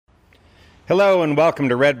Hello and welcome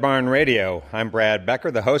to Red Barn Radio. I'm Brad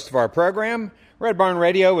Becker, the host of our program. Red Barn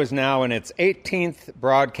Radio is now in its 18th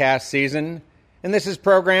broadcast season, and this is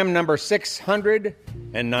program number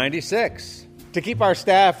 696. To keep our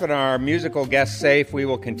staff and our musical guests safe, we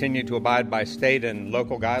will continue to abide by state and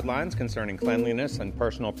local guidelines concerning cleanliness and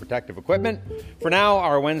personal protective equipment. For now,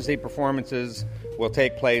 our Wednesday performances will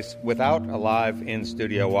take place without a live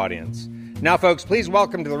in-studio audience. Now, folks, please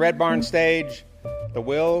welcome to the Red Barn stage the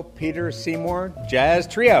Will Peter Seymour Jazz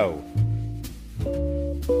Trio.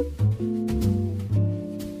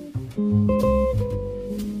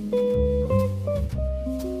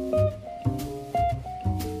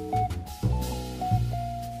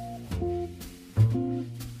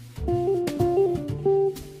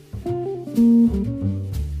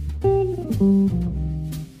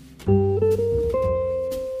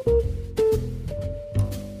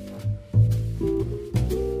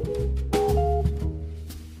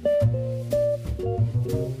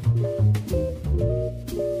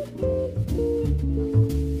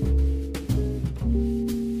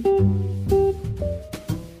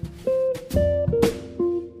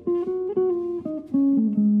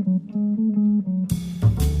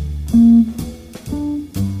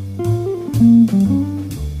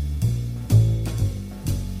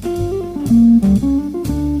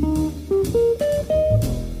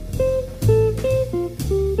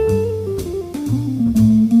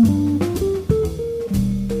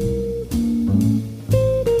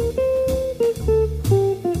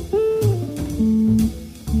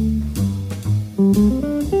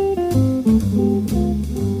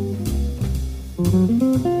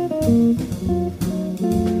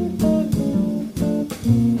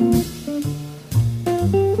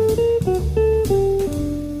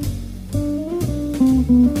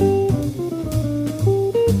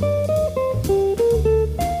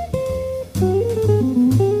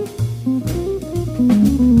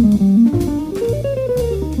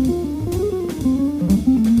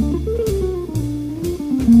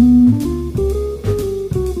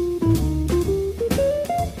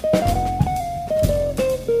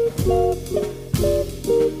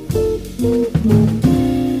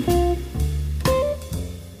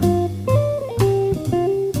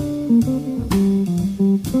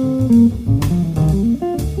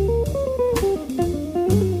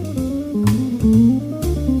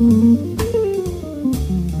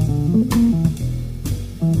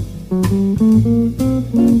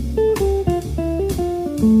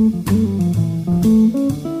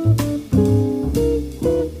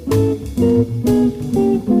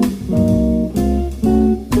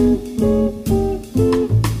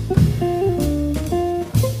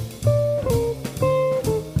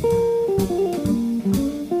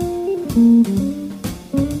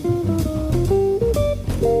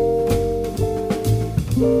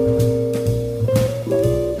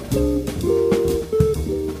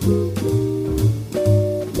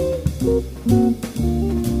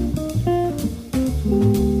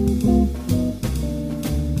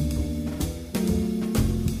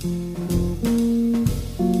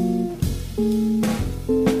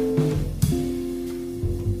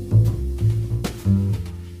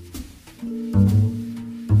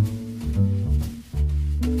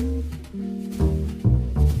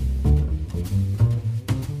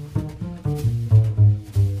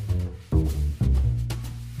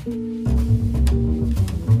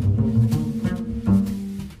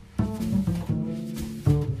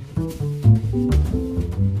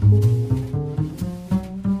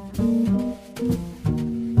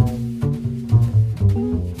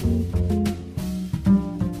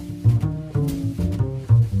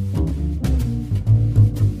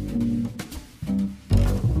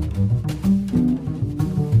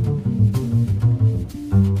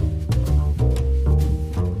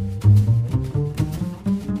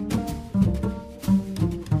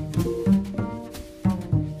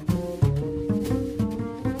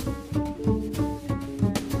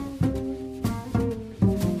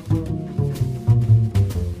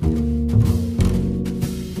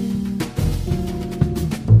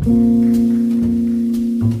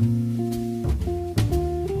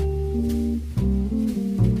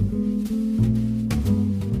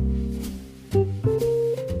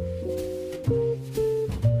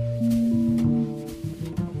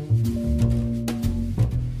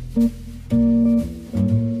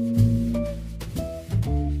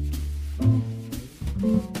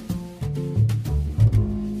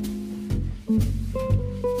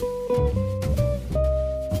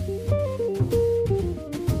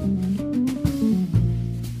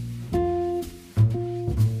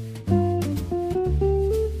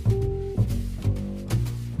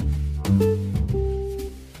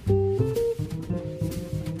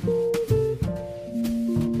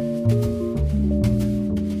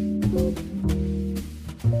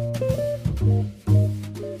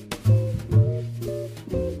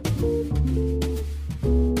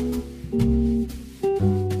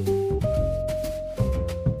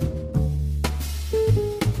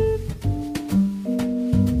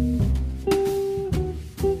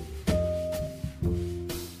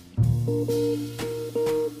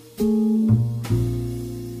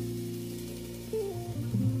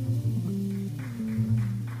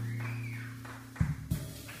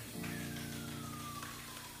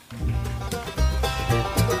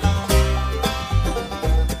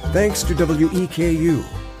 Thanks to WEKU,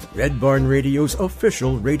 Red Barn Radio's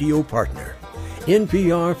official radio partner.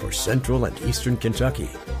 NPR for Central and Eastern Kentucky.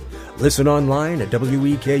 Listen online at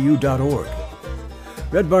weku.org.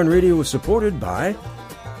 Red Barn Radio is supported by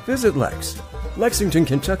Visit Lex, Lexington,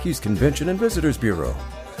 Kentucky's Convention and Visitors Bureau.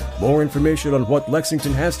 More information on what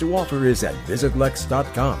Lexington has to offer is at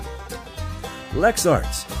visitlex.com. Lex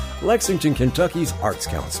Arts, Lexington, Kentucky's Arts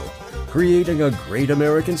Council, creating a great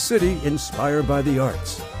American city inspired by the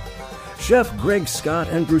arts. Chef Greg Scott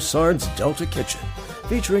and Broussard's Delta Kitchen,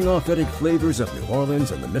 featuring authentic flavors of New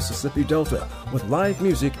Orleans and the Mississippi Delta with live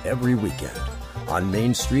music every weekend. On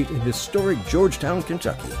Main Street in historic Georgetown,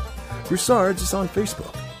 Kentucky. Broussard's is on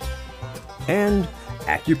Facebook. And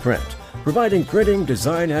AccuPrint, providing printing,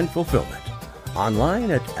 design, and fulfillment.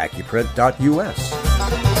 Online at accuprint.us.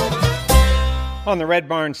 On the Red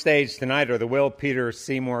Barn stage tonight are the Will Peter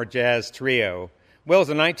Seymour Jazz Trio. Will's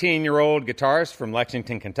a 19-year-old guitarist from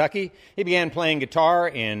Lexington, Kentucky. He began playing guitar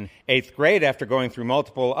in 8th grade after going through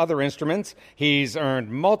multiple other instruments. He's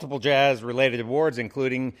earned multiple jazz-related awards,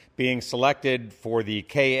 including being selected for the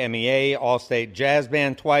KMEA All-State Jazz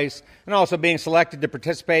Band twice, and also being selected to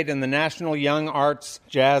participate in the National Young Arts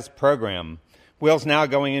Jazz Program. Will's now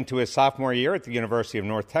going into his sophomore year at the University of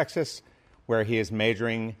North Texas, where he is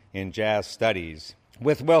majoring in jazz studies.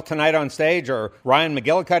 With Will tonight on stage are Ryan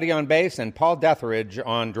McGillicuddy on bass and Paul Detheridge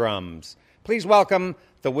on drums. Please welcome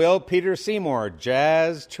the Will Peter Seymour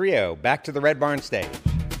Jazz Trio back to the Red Barn stage.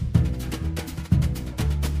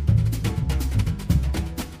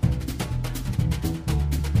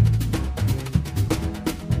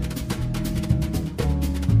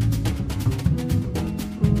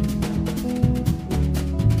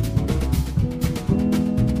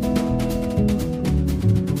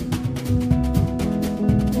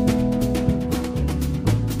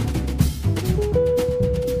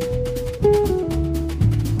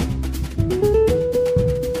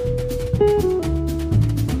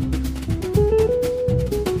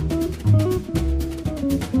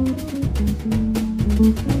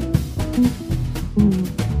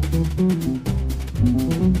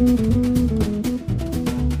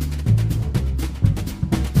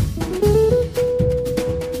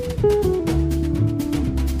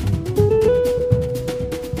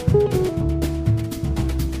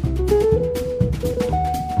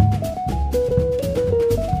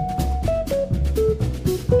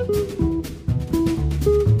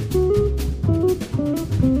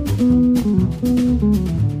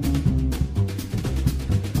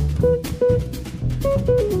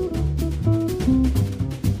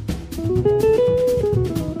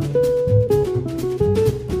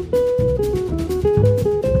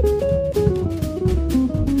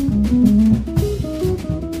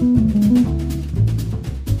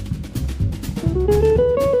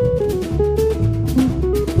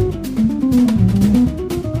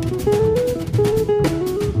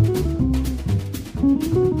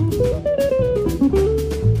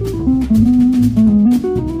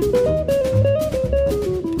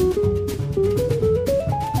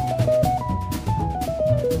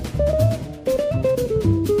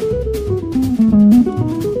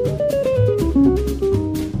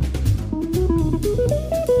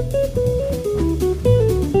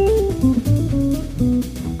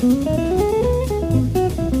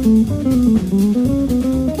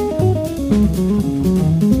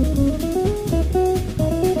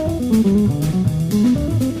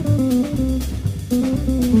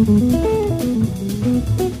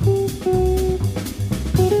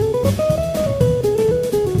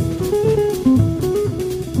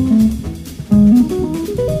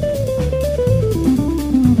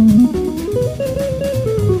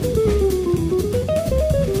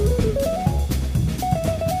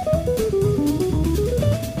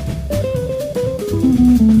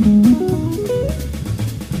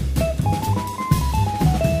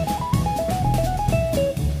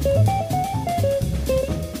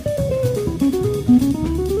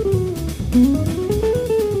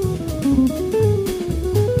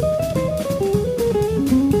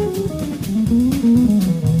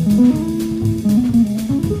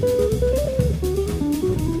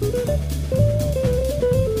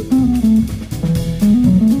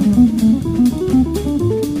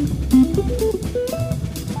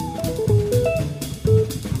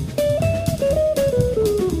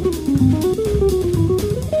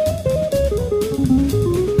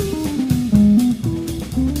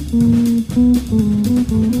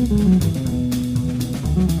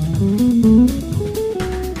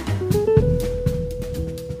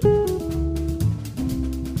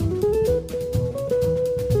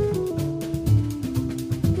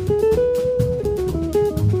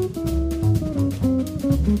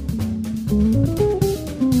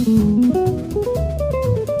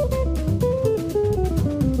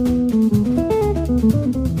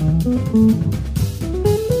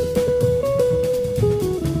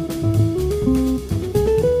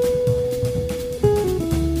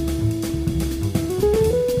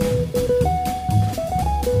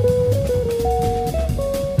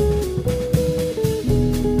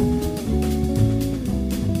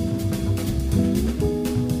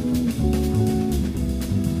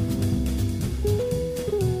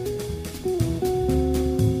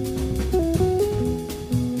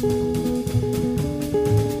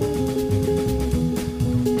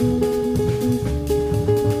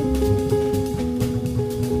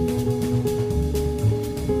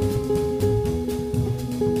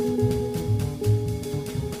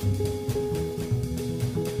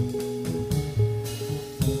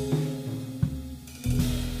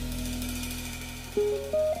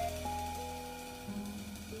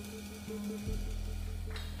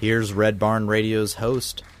 Here's Red Barn Radio's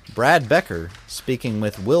host, Brad Becker, speaking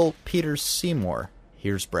with Will Peters Seymour.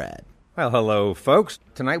 Here's Brad. Well, hello, folks.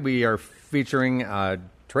 Tonight we are featuring a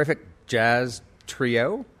terrific jazz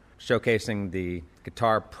trio showcasing the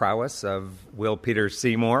guitar prowess of Will Peters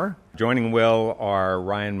Seymour. Joining Will are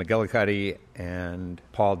Ryan McGillicuddy and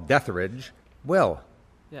Paul Detheridge. Will,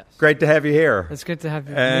 yes, great to have you here. It's good to have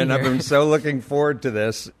you And here. I've been so looking forward to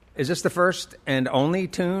this. Is this the first and only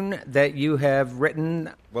tune that you have written,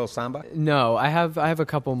 Will Samba? No, I have a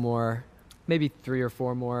couple more, maybe 3 or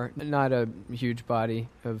 4 more. Not a huge body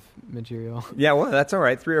of material. Yeah, well, that's all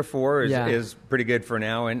right. 3 or 4 Yeah. is pretty good for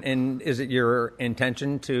now. And is it your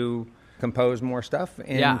intention to compose more stuff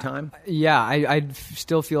in time? Yeah, I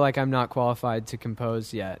still feel like I'm not qualified to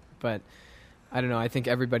compose yet, but I don't know. I think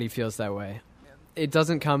everybody feels that way. It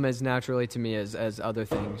doesn't come as naturally to me as other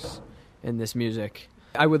things in this music.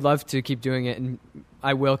 I would love to keep doing it, and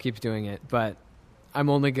I will keep doing it, but I'm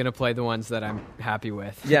only going to play the ones that I'm happy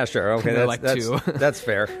with. Yeah, sure. Okay, They're that's, like 2. that's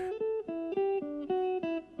fair.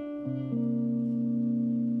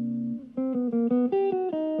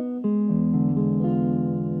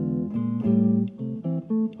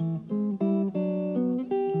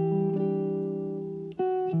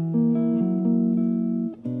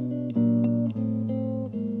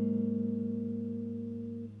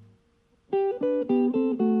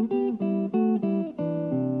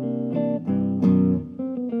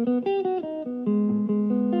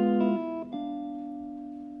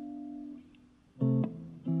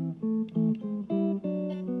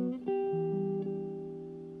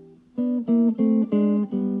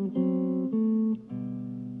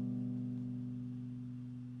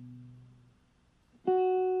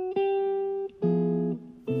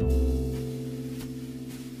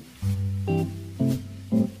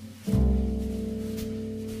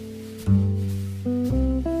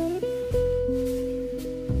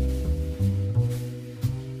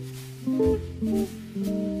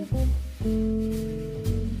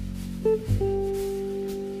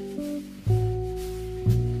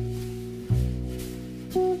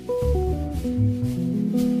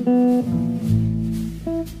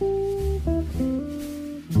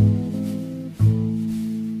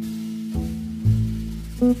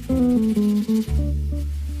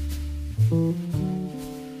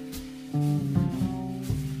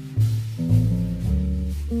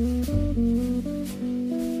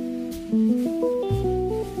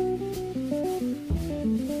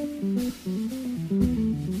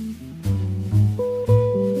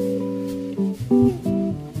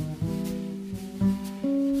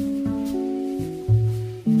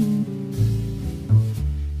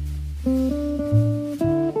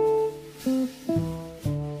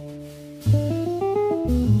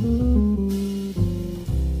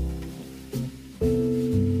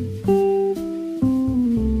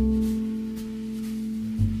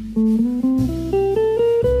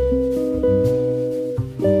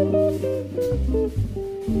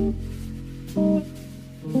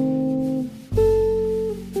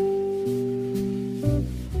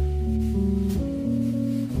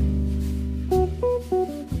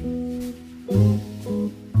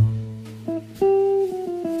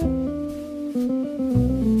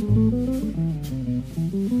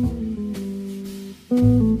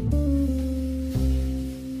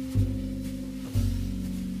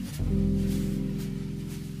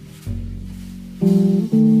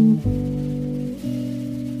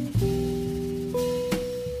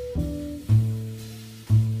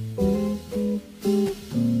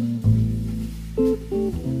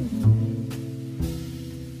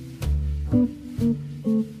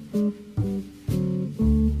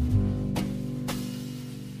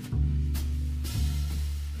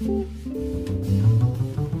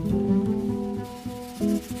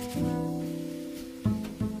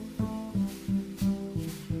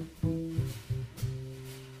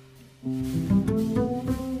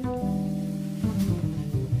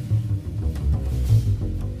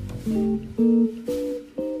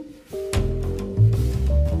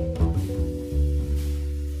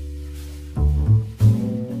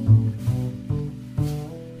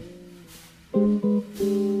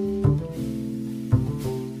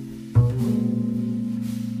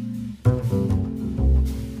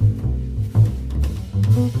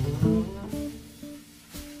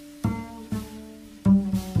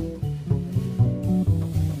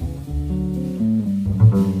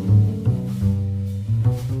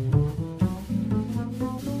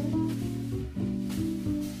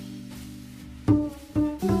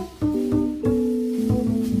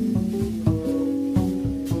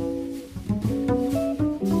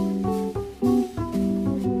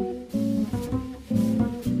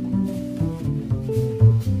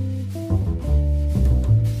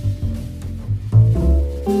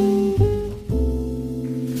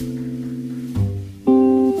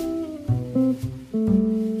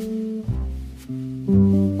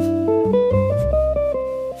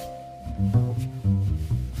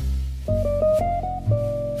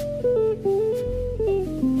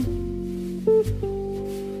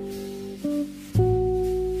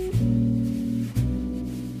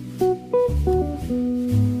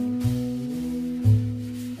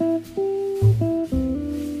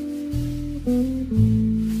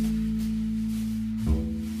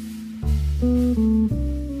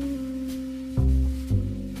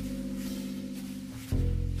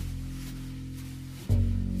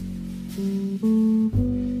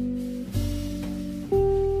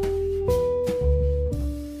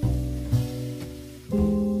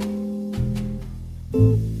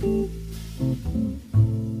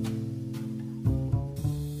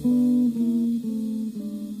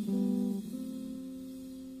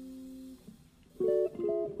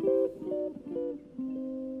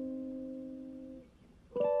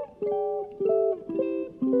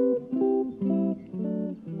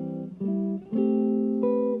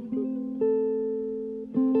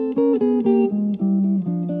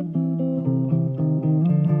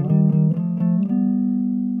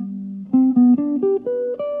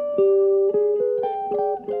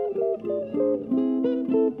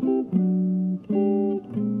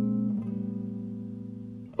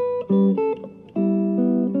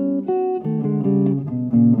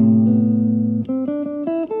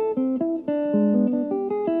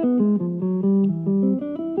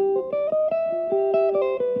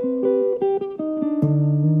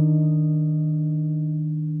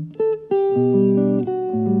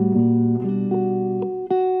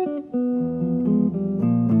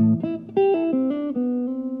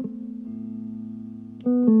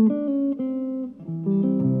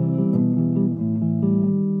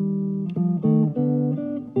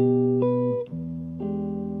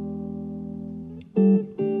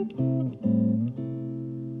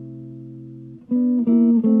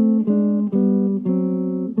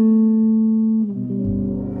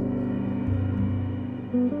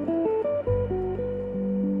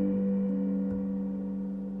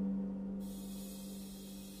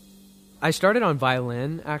 I started on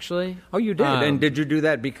violin, actually. Oh, you did? And did you do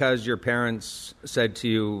that because your parents said to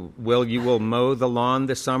you, Will, you will mow the lawn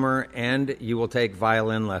this summer and you will take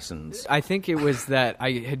violin lessons? I think it was that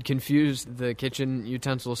I had confused the kitchen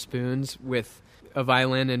utensil spoons with a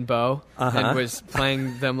violin and bow and was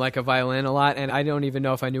playing them like a violin a lot. And I don't even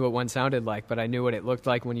know if I knew what one sounded like, but I knew what it looked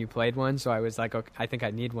like when you played one. So I was like, okay, I think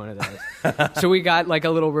I need one of those. So we got like a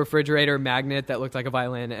little refrigerator magnet that looked like a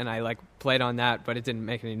violin, and I like played on that, but it didn't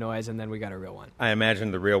make any noise. And then we got a real one. I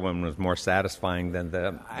imagine the real one was more satisfying than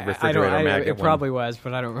the refrigerator magnet It probably was,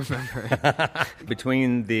 but I don't remember.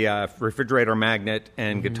 Between the refrigerator magnet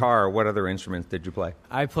and guitar, what other instruments did you play?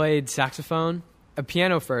 I played saxophone.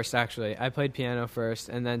 Piano first, actually. I played piano first,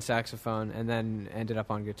 and then saxophone, and then ended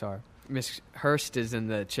up on guitar. Miss Hurst is in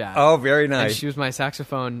the chat. Oh, very nice. And she was my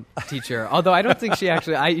saxophone teacher. Although I don't think she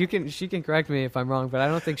actually... she can correct me if I'm wrong, but I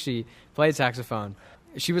don't think she played saxophone.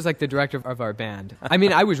 She was like the director of our band. I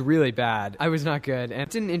mean, I was really bad. I was not good, and it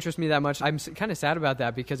didn't interest me that much. I'm kind of sad about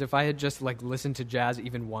that, because if I had just like listened to jazz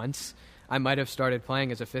even once, I might have started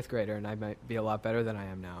playing as a fifth grader, and I might be a lot better than I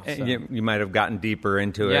am now. So. You might have gotten deeper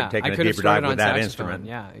into it, taken a deeper dive with that instrument.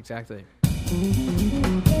 Yeah, exactly.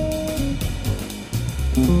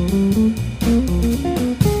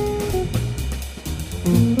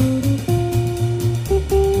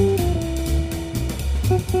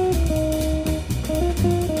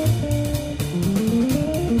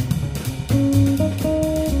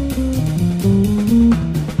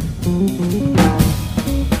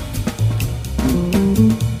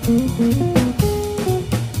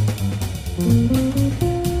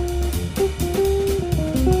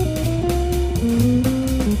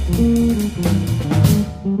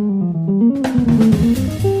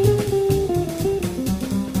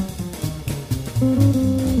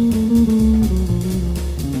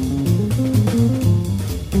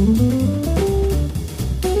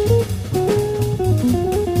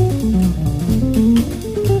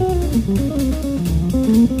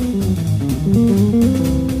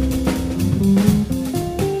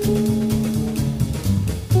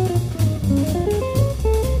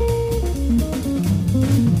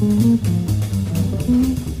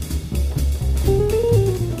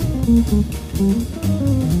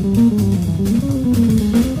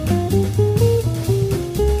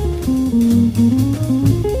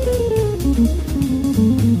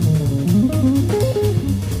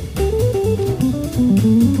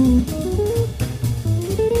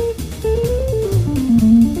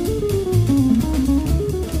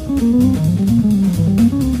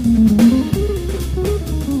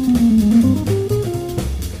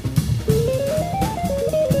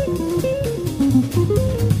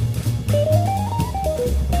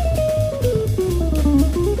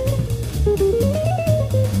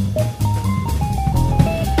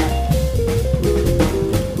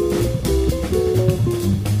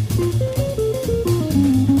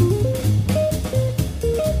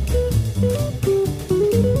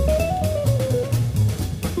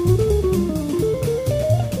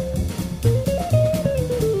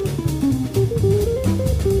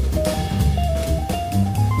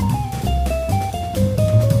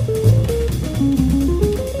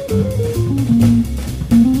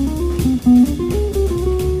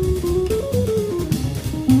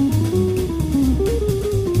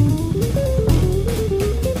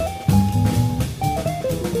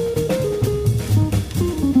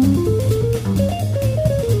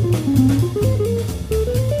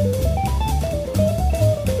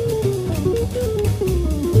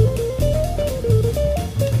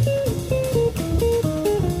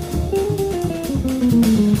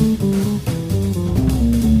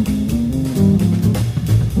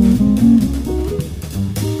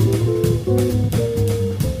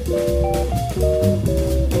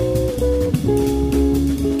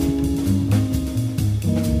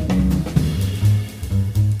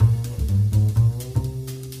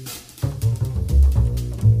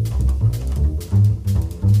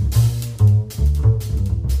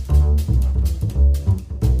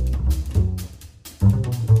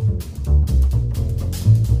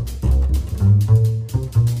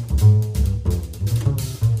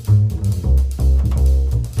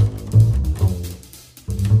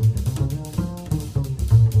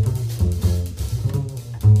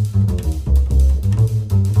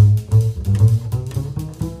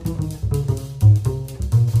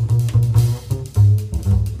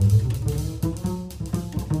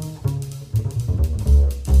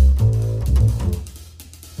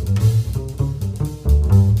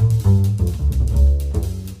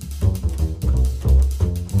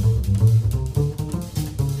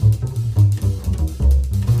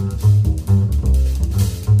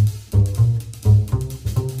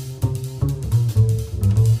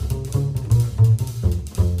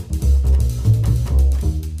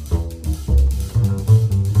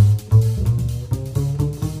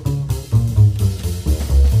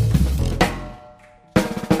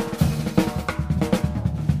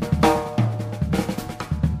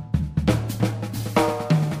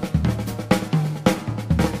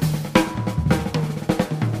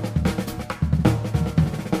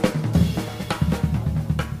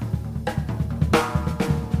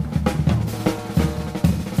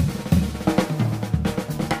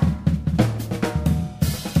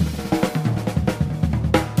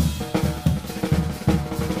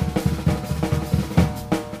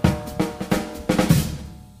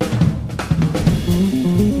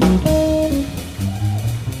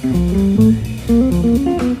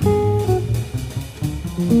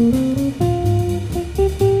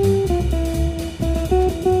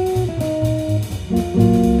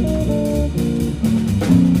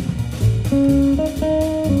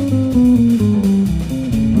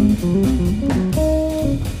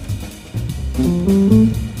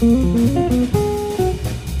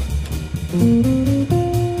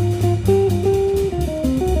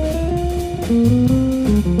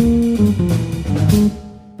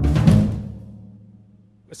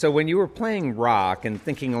 So when you were playing rock and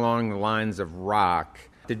thinking along the lines of rock,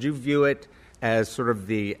 did you view it as sort of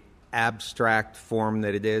the abstract form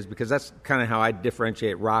that it is? Because that's kind of how I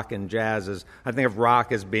differentiate rock and jazz. Is I think of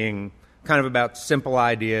rock as being kind of about simple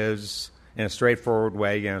ideas in a straightforward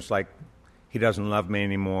way. You know, it's like, he doesn't love me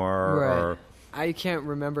anymore. Right. Or I can't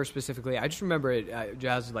remember specifically. I just remember it.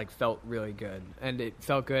 Jazz felt really good, and it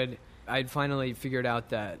felt good. I'd finally figured out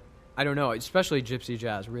that, I don't know, especially gypsy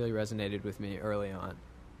jazz really resonated with me early on.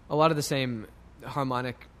 A lot of the same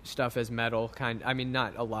harmonic stuff as metal,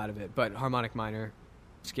 not a lot of it, but harmonic minor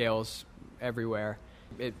scales everywhere.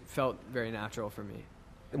 It felt very natural for me.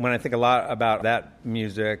 When I think a lot about that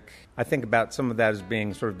music, I think about some of that as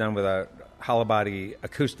being sort of done with a hollow body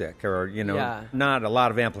acoustic, or, not a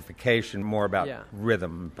lot of amplification, more about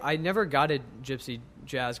rhythm. I never got a gypsy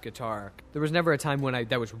jazz guitar. There was never a time when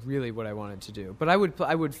that was really what I wanted to do. But I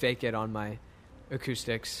would fake it on my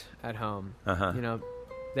acoustics at home. Uh-huh.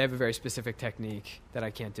 They have a very specific technique that I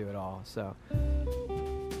can't do at all. So.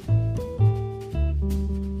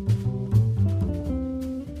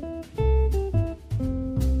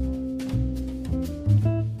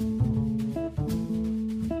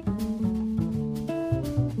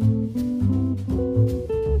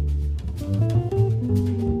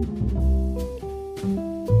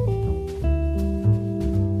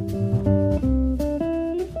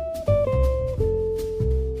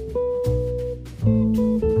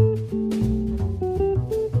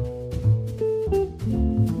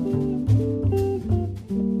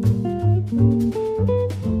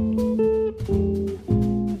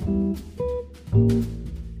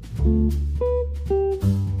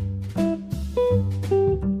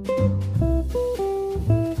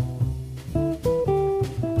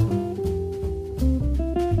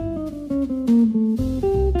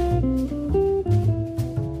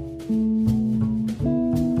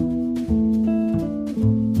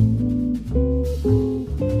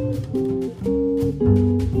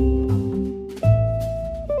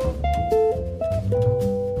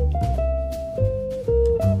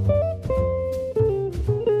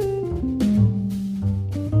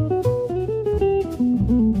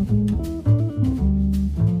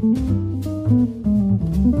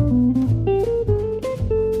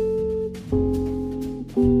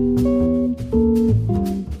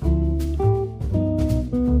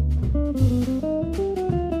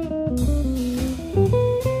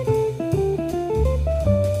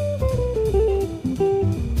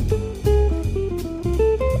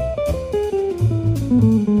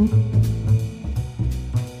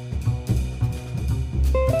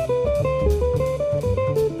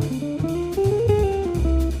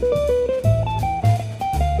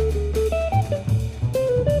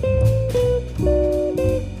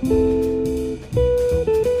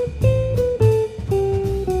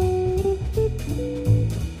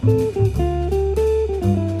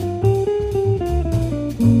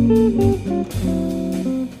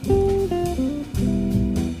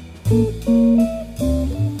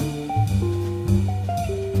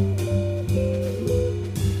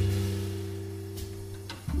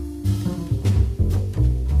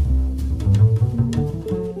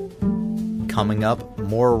 Coming up,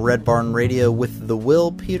 more Red Barn Radio with the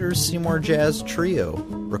Will Peters Seymour Jazz Trio,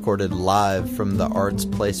 recorded live from the Arts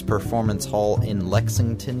Place Performance Hall in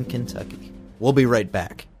Lexington, Kentucky. We'll be right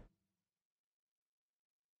back.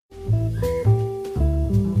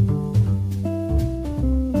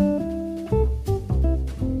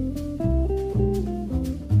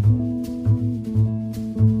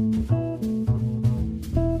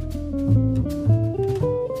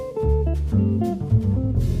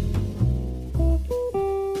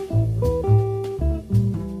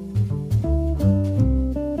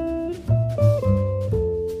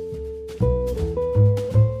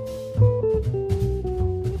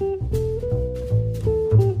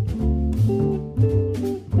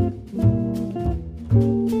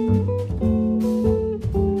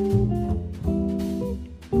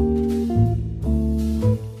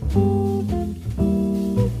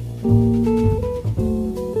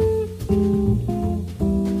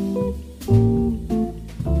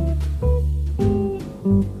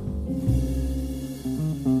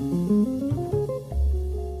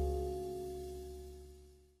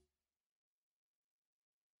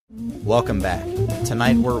 Welcome back.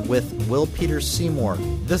 Tonight we're with Will Peter Seymour.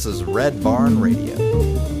 This is Red Barn Radio.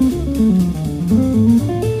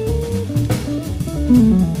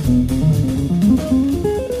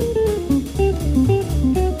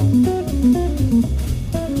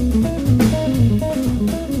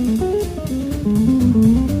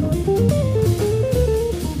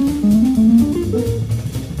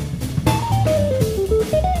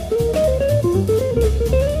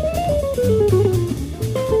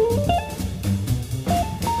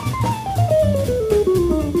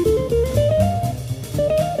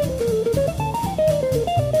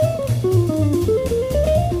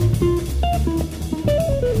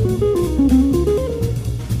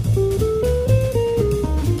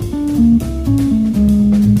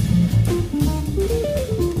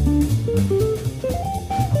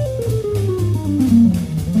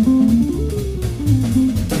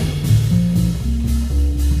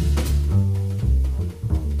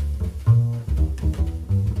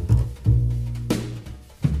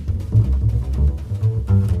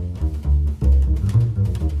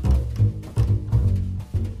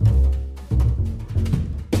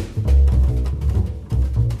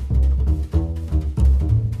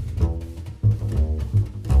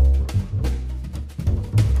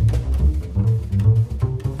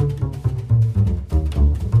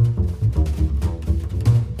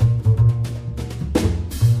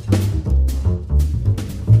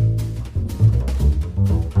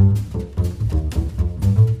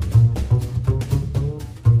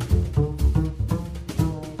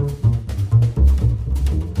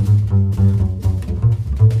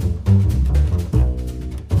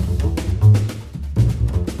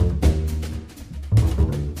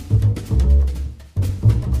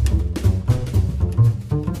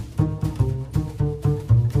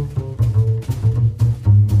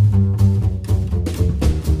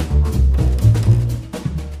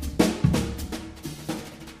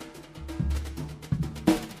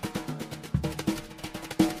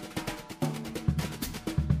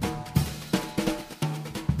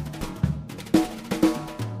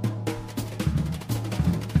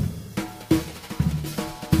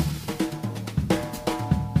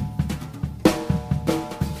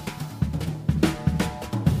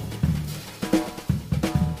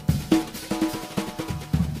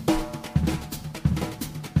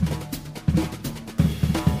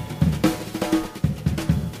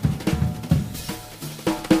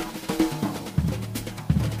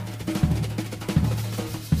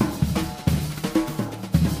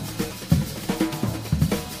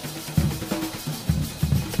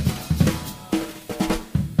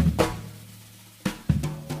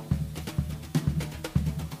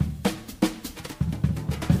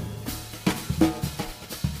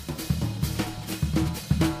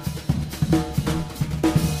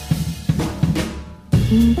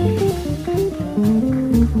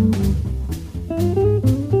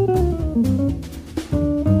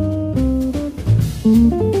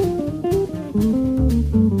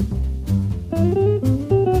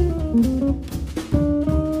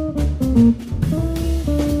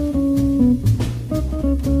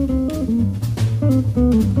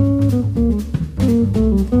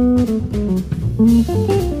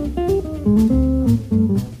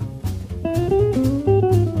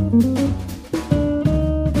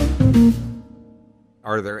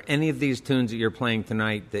 Are there any of these tunes that you're playing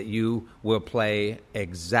tonight that you will play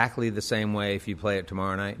exactly the same way if you play it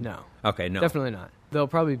tomorrow night? No. Okay, no. Definitely not. They'll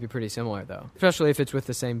probably be pretty similar, though, especially if it's with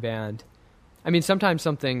the same band. I mean, sometimes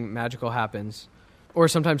something magical happens, or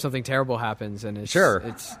sometimes something terrible happens, and it's... Sure.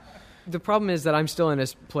 The problem is that I'm still in a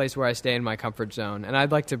place where I stay in my comfort zone, and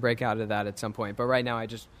I'd like to break out of that at some point, but right now I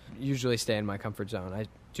just usually stay in my comfort zone. I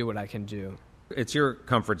do what I can do. It's your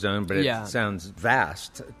comfort zone, but it Yeah. sounds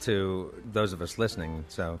vast to those of us listening.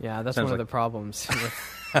 So Yeah, that's sounds one of like- the problems.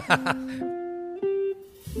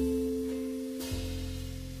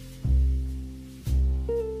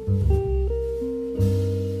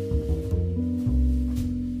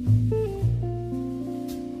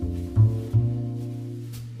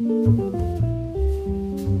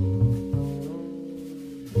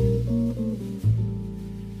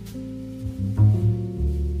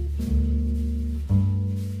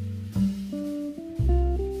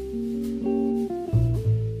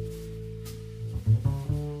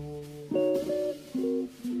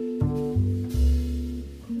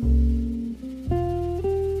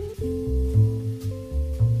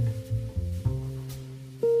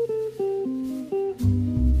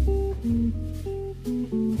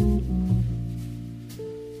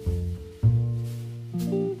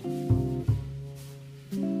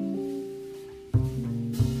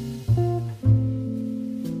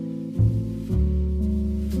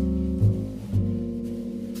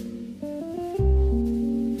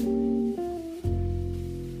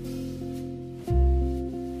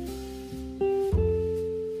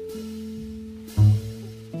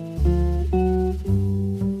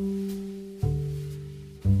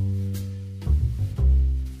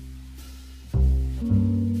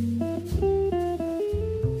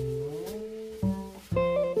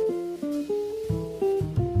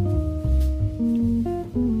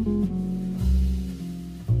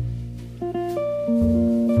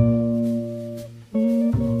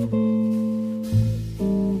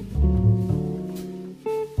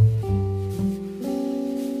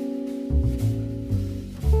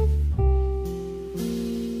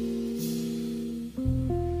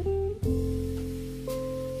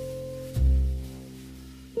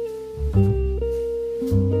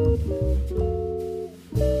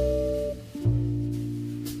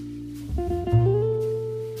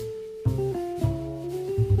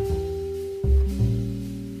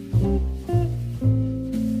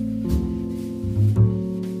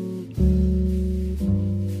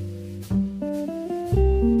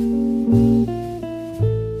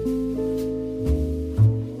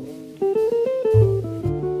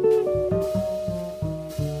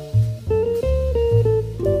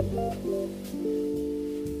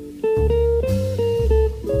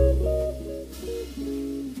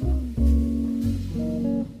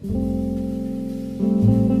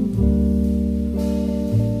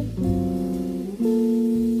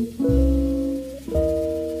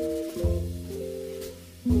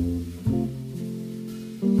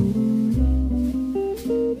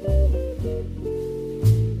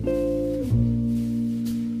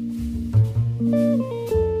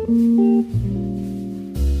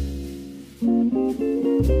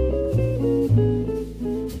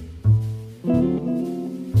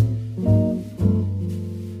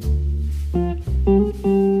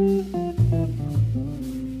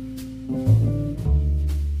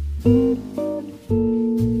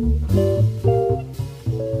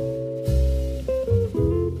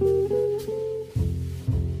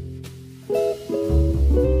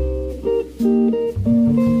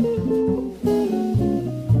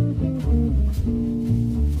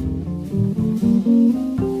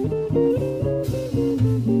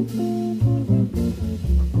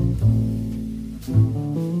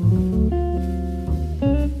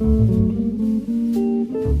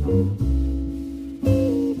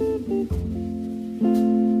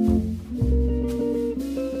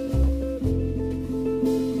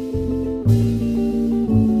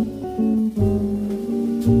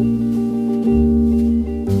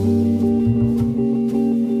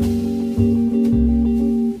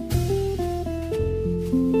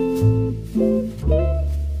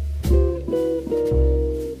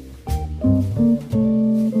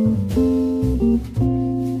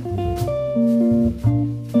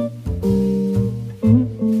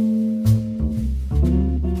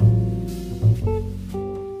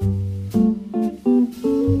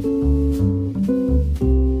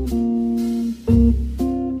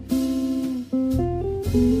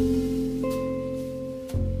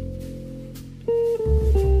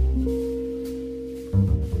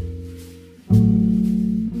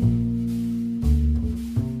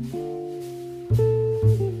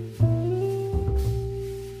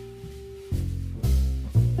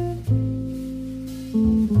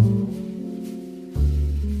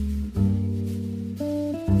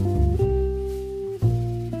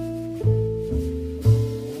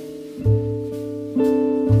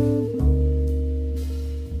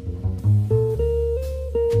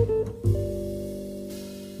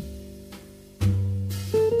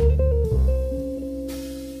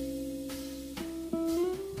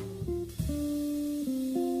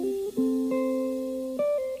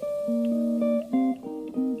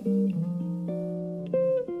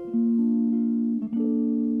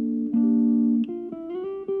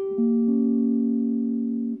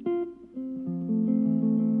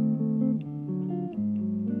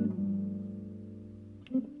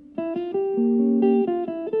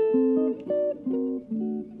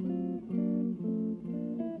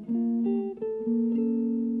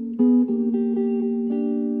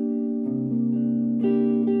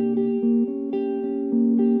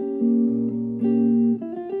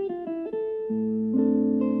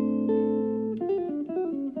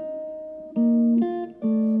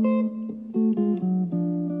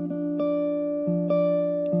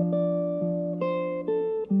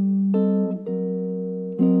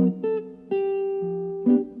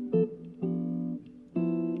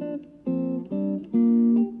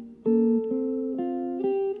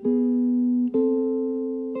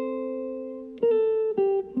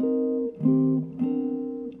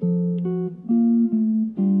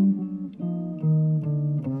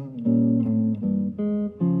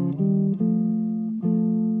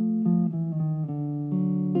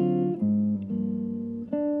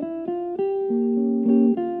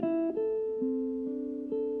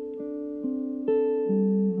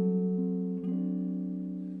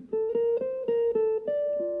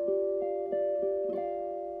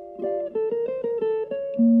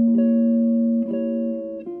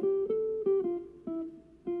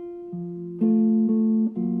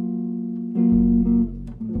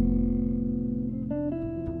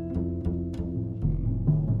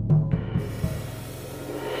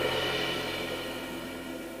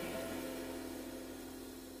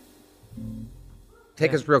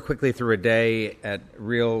 Take us real quickly through a day at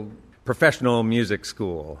real professional music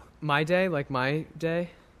school. My day,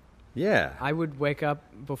 Yeah. I would wake up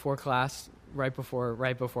before class, right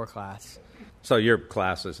before class. So your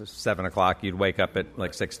class is 7 o'clock. You'd wake up at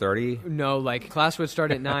like 6:30? No, like class would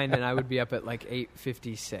start at 9 and I would be up at like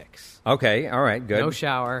 8:56. Okay, all right, good. No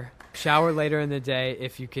shower. Shower later in the day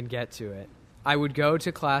if you can get to it. I would go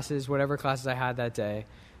to classes, whatever classes I had that day,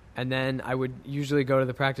 and then I would usually go to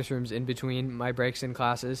the practice rooms in between my breaks in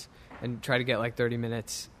classes and try to get like 30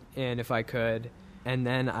 minutes in if I could. And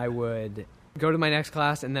then I would go to my next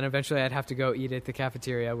class, and then eventually I'd have to go eat at the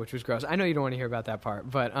cafeteria, which was gross. I know you don't want to hear about that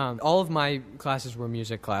part, but all of my classes were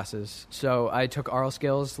music classes. So I took oral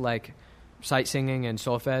skills like sight singing and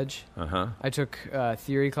solfege. I took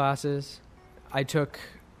theory classes. I took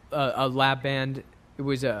a lab band. It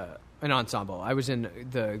was an ensemble. I was in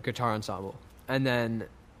the guitar ensemble. And then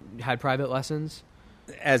had private lessons.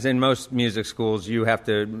 As in most music schools, you have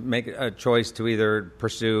to make a choice to either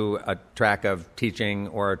pursue a track of teaching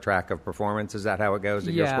or a track of performance. Is that how it goes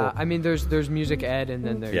at your school? Yeah, I mean, there's music ed and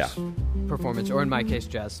then there's Yeah. performance, or in my case,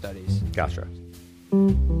 jazz studies. Gotcha.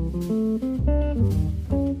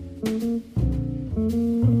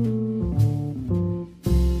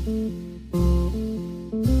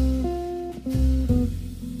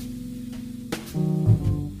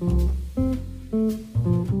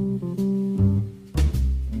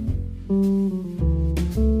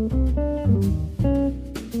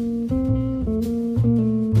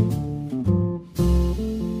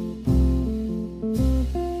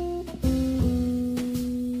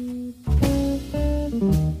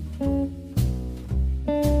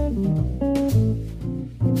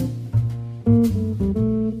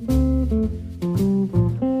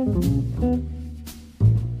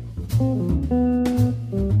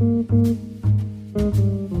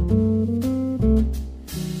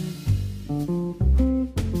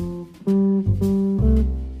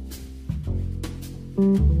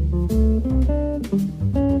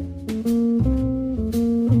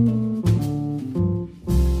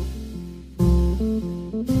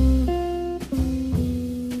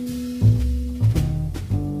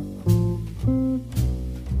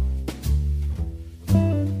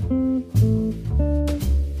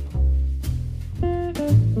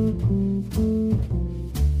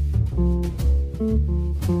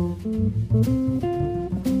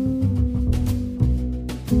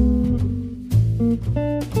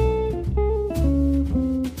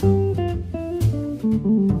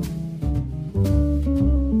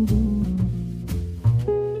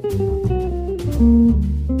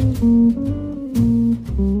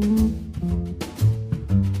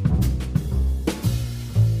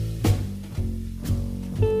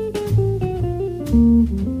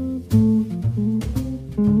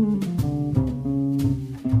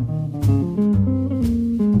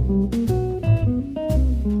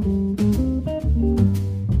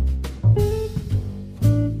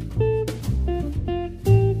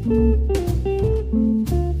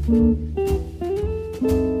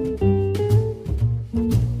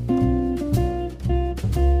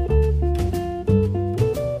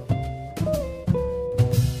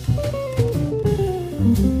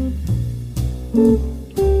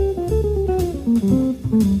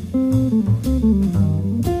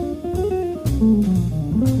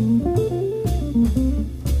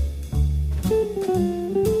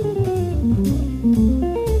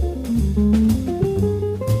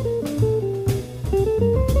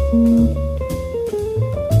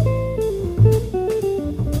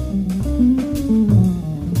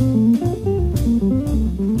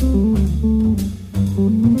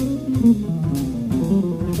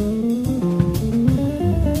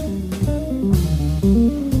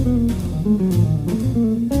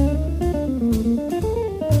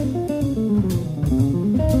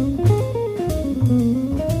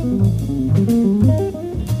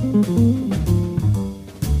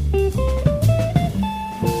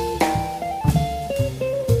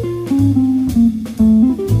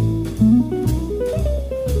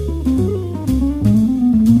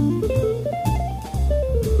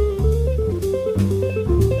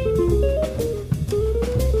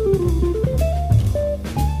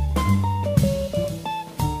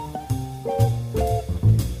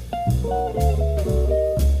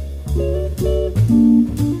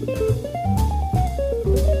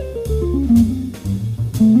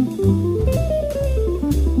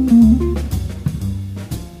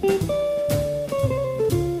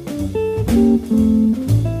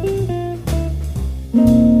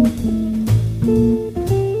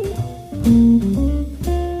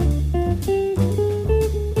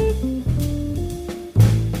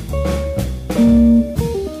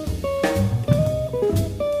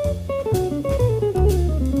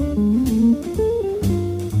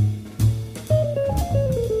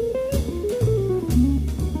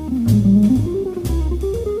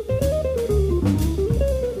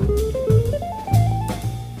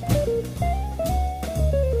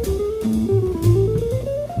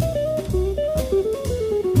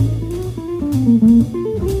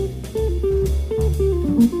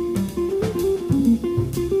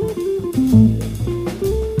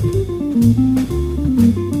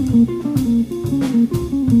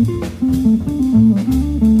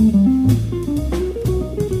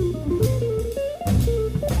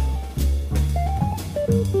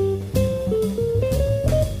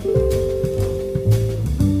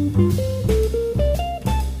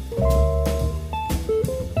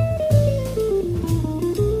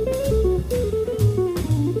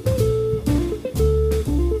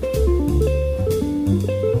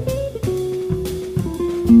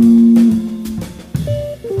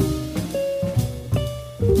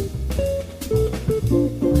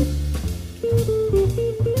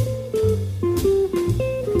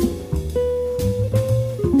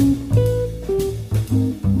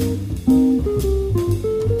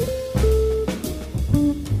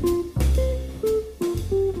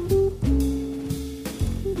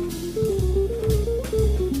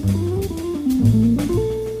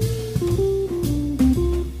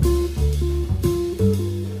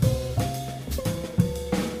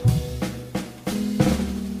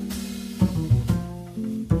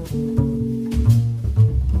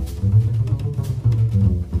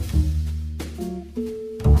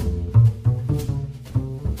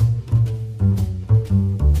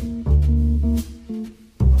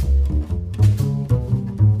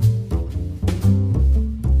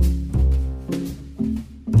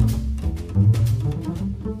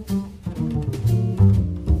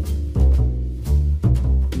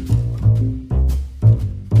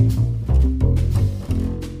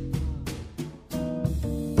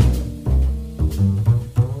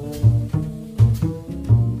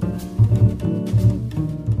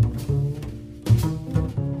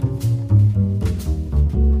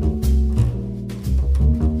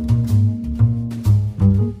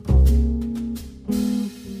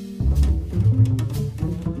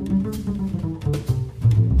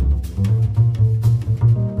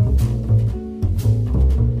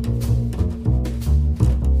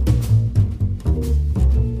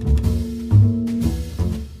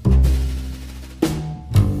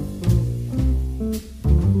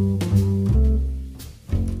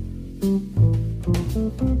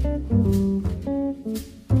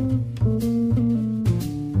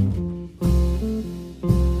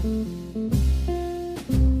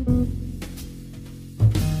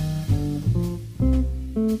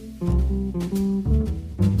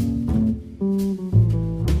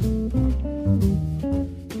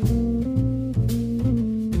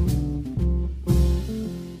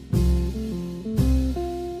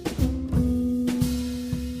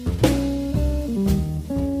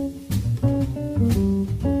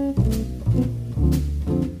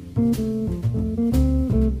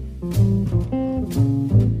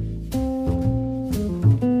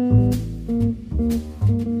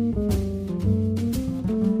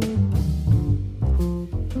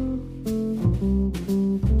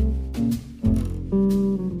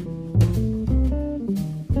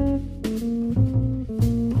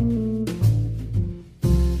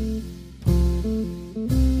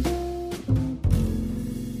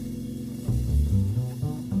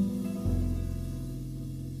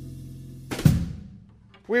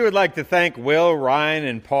 We would like to thank Will, Ryan,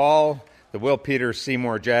 and Paul, the Will Peters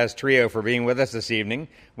Seymour Jazz Trio, for being with us this evening.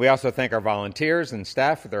 We also thank our volunteers and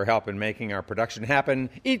staff for their help in making our production happen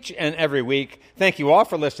each and every week. Thank you all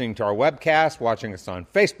for listening to our webcast, watching us on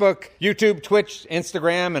Facebook, YouTube, Twitch,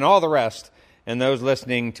 Instagram, and all the rest, and those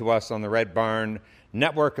listening to us on the Red Barn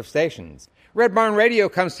network of stations. Red Barn Radio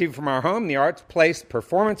comes to you from our home, the Arts Place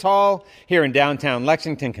Performance Hall, here in downtown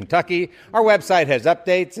Lexington, Kentucky. Our website has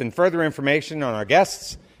updates and further information on our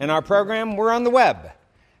guests and our program. We're on the web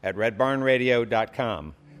at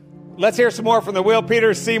redbarnradio.com. Let's hear some more from the Will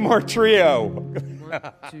Peters Seymour Trio.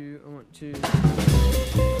 1, 2, 1, 2.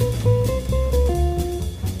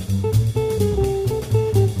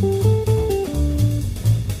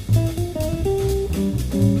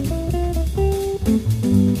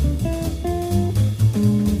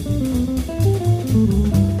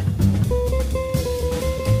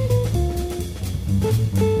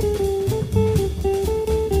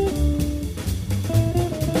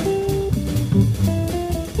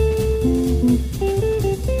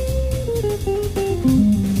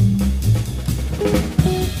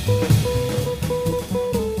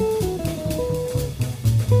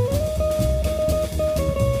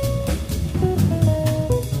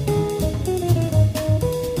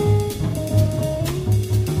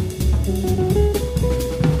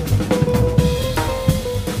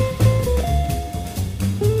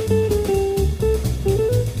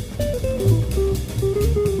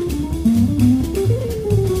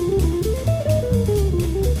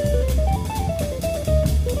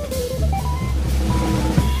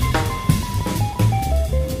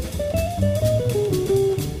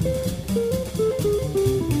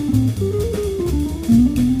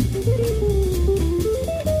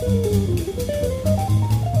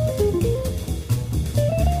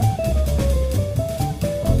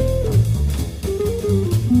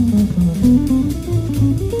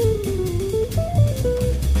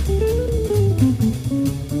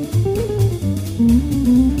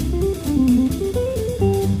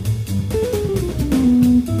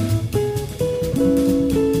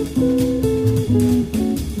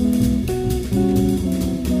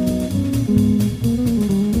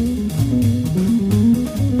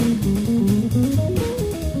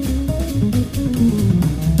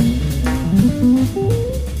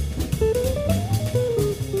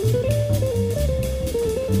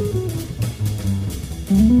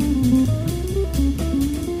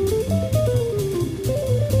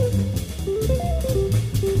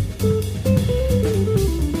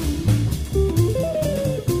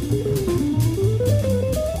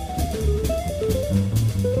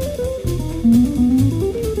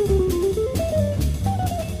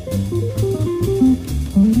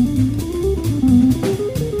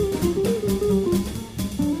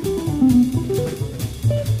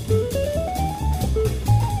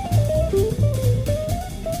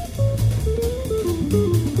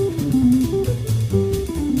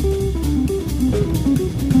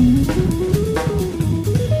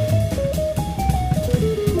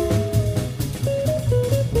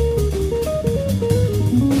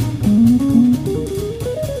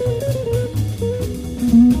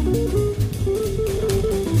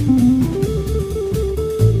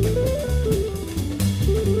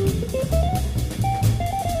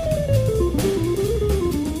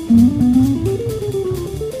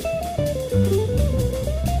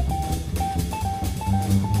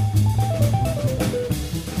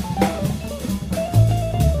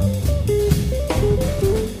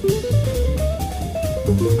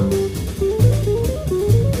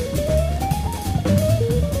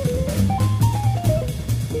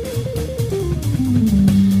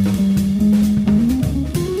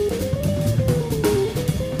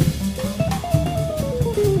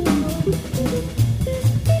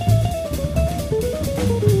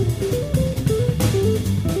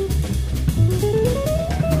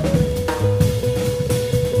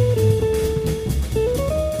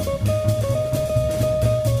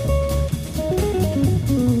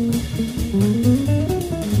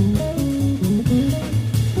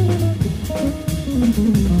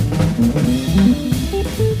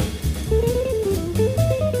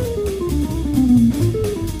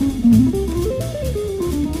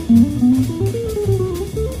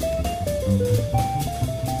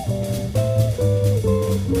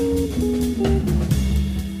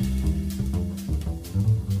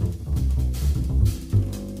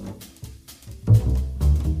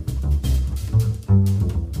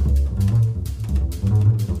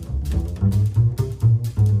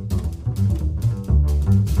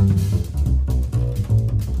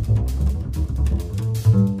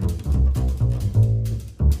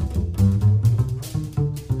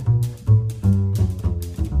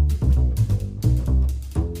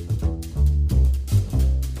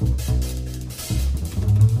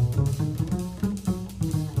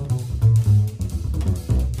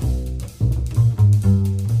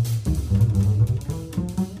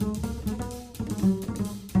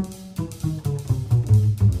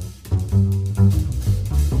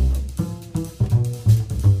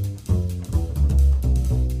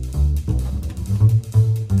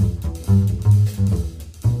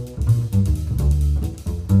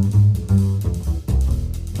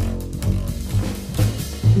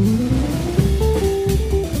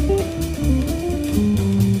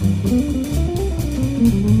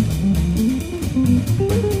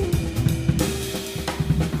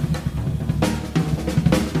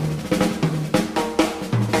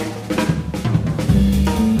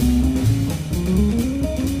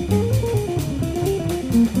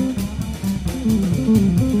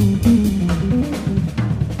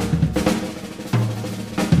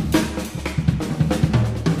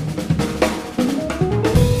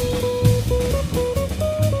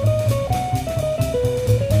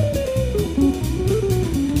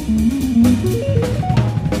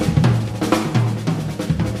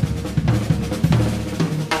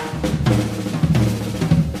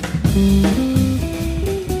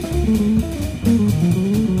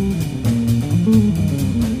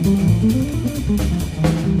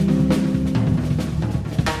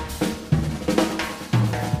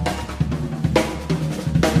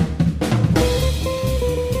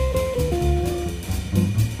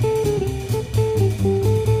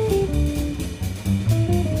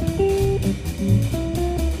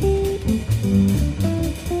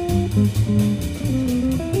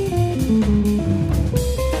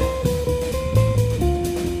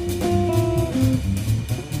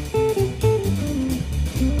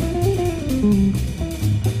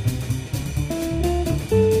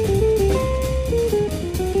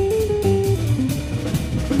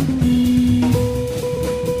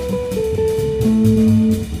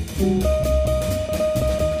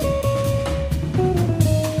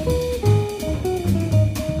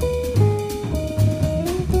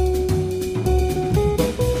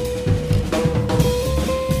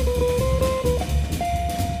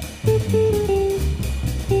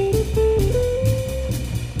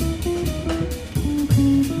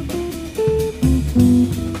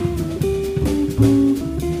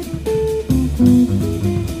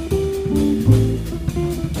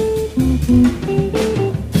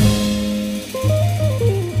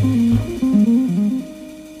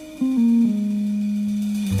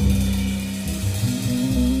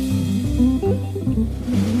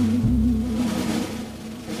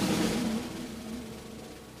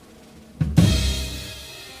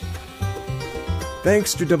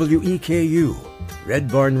 Thanks to WEKU, Red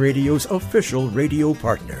Barn Radio's official radio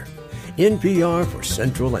partner, NPR for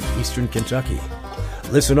Central and Eastern Kentucky.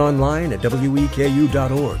 Listen online at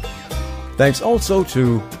weku.org. Thanks also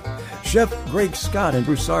to Chef Greg Scott and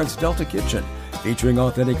Broussard's Delta Kitchen, featuring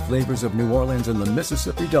authentic flavors of New Orleans and the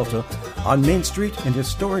Mississippi Delta on Main Street in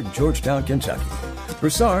historic Georgetown, Kentucky.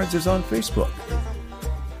 Broussard's is on Facebook.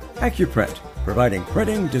 AccuPrint, providing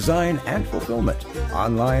printing, design, and fulfillment.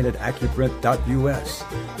 Online at accuprint.us.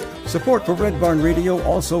 Support for Red Barn Radio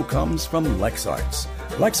also comes from LexArts,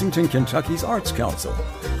 Lexington, Kentucky's Arts Council,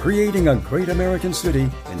 creating a great American city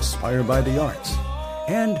inspired by the arts.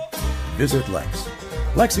 And Visit Lex,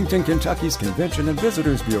 Lexington, Kentucky's Convention and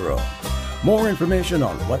Visitors Bureau. More information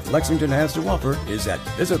on what Lexington has to offer is at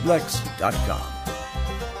visitlex.com.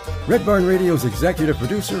 Red Barn Radio's executive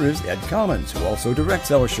producer is Ed Commons, who also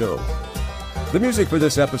directs our show. The music for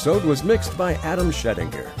this episode was mixed by Adam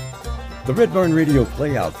Schettinger. The Red Barn Radio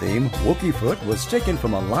playout theme, Wookie Foot, was taken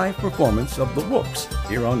from a live performance of the Wooks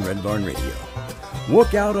here on Red Barn Radio.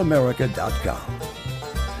 WookOutAmerica.com.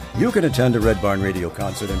 You can attend a Red Barn Radio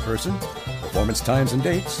concert in person. Performance times and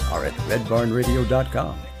dates are at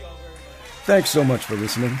redbarnradio.com. Thanks so much for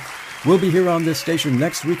listening. We'll be here on this station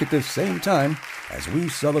next week at this same time as we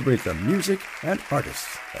celebrate the music and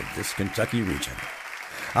artists of this Kentucky region.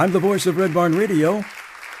 I'm the voice of Red Barn Radio,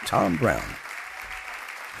 Tom Brown.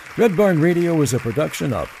 Red Barn Radio is a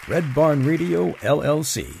production of Red Barn Radio,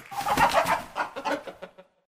 LLC.